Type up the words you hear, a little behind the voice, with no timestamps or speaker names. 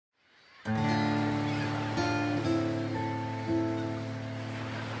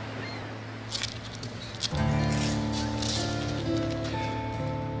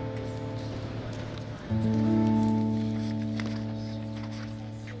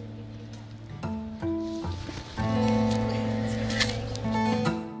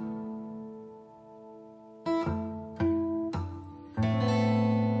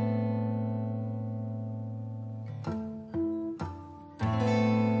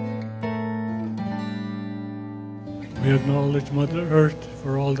We acknowledge Mother Earth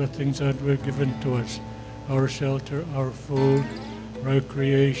for all the things that were given to us, our shelter, our food, our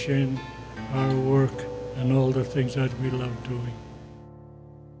creation, our work, and all the things that we love doing.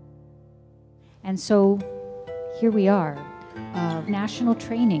 And so here we are, national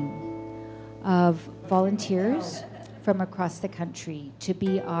training of volunteers from across the country to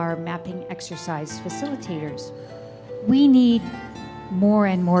be our mapping exercise facilitators. We need more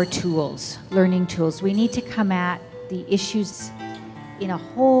and more tools, learning tools. We need to come at the issues in a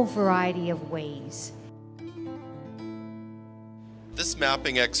whole variety of ways. This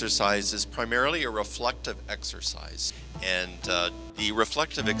mapping exercise is primarily a reflective exercise, and the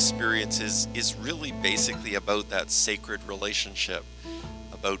reflective experience is really basically about that sacred relationship,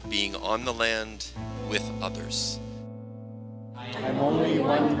 about being on the land with others. I'm only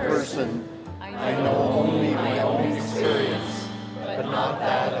one person. I know only my own experience, but not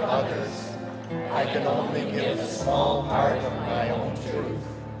that of others. I can only give a small part of my own truth.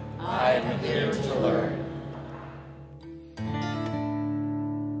 I am here to learn.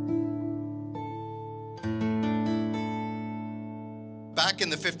 Back in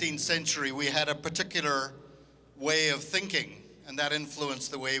the 15th century, we had a particular way of thinking, and that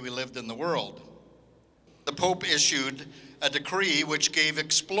influenced the way we lived in the world. The Pope issued a decree which gave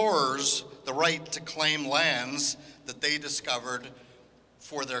explorers the right to claim lands that they discovered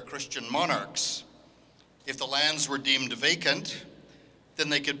for their Christian monarchs. If the lands were deemed vacant, then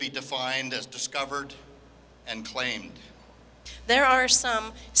they could be defined as discovered and claimed. There are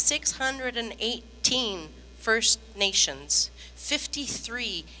some 618 First Nations,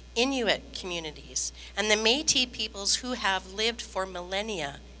 53 Inuit communities, and the Métis peoples who have lived for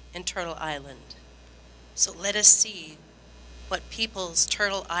millennia in Turtle Island. So let us see what peoples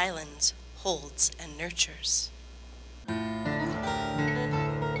Turtle Island holds and nurtures.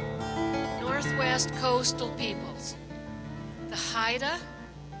 Northwest coastal peoples. The Haida,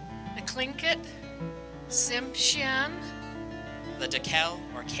 the Tlingit, Tsimshian, the Dakel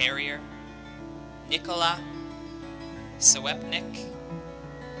or Carrier, Nicola, Sewepnik,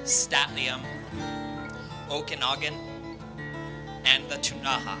 Statlium, Okanagan, and the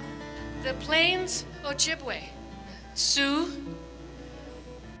Tunaha. The Plains Ojibwe, Sioux,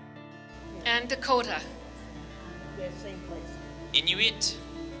 and Dakota. Inuit,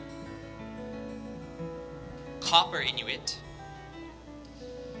 Copper Inuit,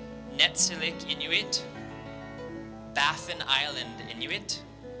 Netsilik Inuit, Baffin Island Inuit,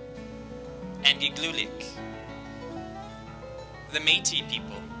 and Iglulik, the Métis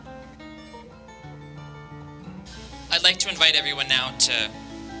people. I'd like to invite everyone now to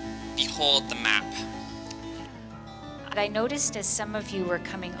behold the map. What I noticed as some of you were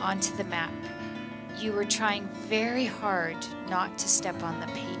coming onto the map, you were trying very hard not to step on the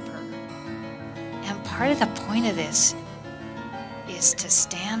paper. And part of the point of this is to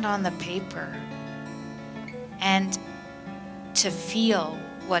stand on the paper and to feel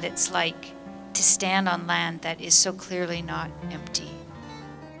what it's like to stand on land that is so clearly not empty.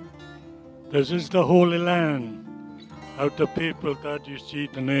 This is the Holy Land of the people that you see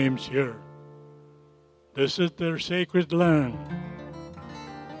the names here. This is their sacred land.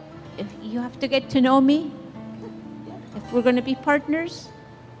 If you have to get to know me, if we're going to be partners,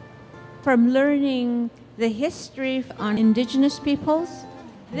 from learning the history on Indigenous peoples,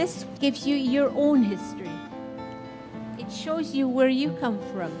 this gives you your own history. It shows you where you come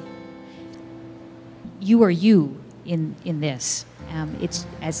from. You are you in this. It's,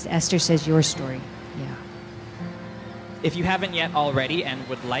 as Esther says, your story. Yeah. If you haven't yet already and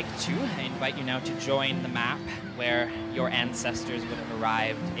would like to, I invite you now to join the map where your ancestors would have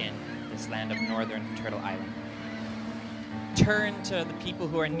arrived in this land of northern Turtle Island. Turn to the people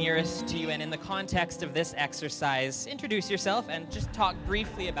who are nearest to you, and in the context of this exercise, introduce yourself and just talk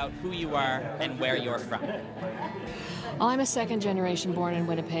briefly about who you are and where you're from. Well, I'm a second generation born in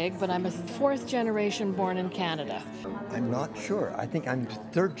Winnipeg, but I'm a fourth generation born in Canada. I'm not sure. I think I'm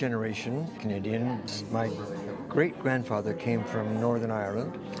third generation Canadian. My great-grandfather came from Northern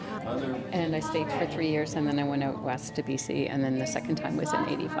Ireland. And I stayed for 3 years, and then I went out west to BC, and then the second time was in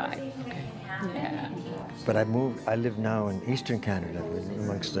 '85. Okay. Yeah. But I live now in Eastern Canada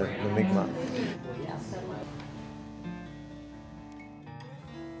amongst the Mi'kmaq.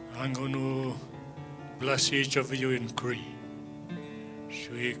 I'm going to bless each of you in Cree,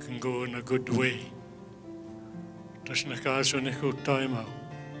 so you can go in a good way. Tas na kaso ni ko time out.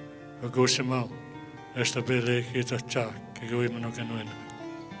 A go sem out. Esta bele ki ta chak, ke go imano kanu ina.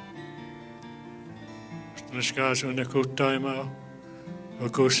 Tas kaso ni ko time out. A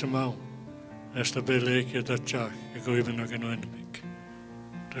go sem out. Esta bele ki ta chak, ke go imano kanu ina.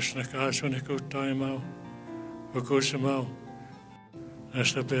 Tas na kaso ni ko time out. Wakusamau,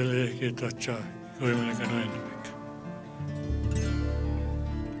 nasta pele ki tacha, koimana kanoenapik.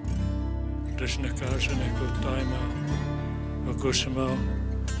 Dashna kaasane kutaima, wakusamau,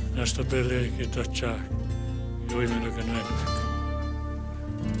 nasta pele ki tacha, koimana kanoenapik.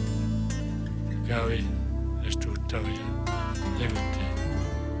 Gawi, estu tawia, legute,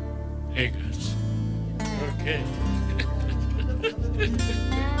 egas. Okay.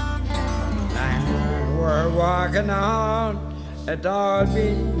 Land we're walking on, it all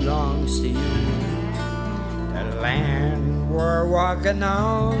belongs to you. The land we're walking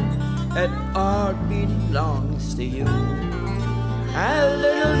on, it all belongs to you.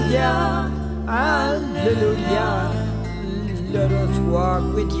 Hallelujah, hallelujah, let us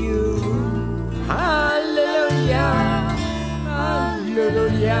walk with you. Hallelujah,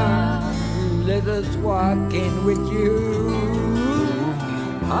 hallelujah, let us walk in with you.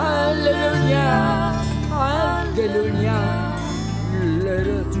 Hallelujah, hallelujah, let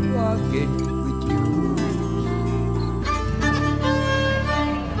us walk in with you.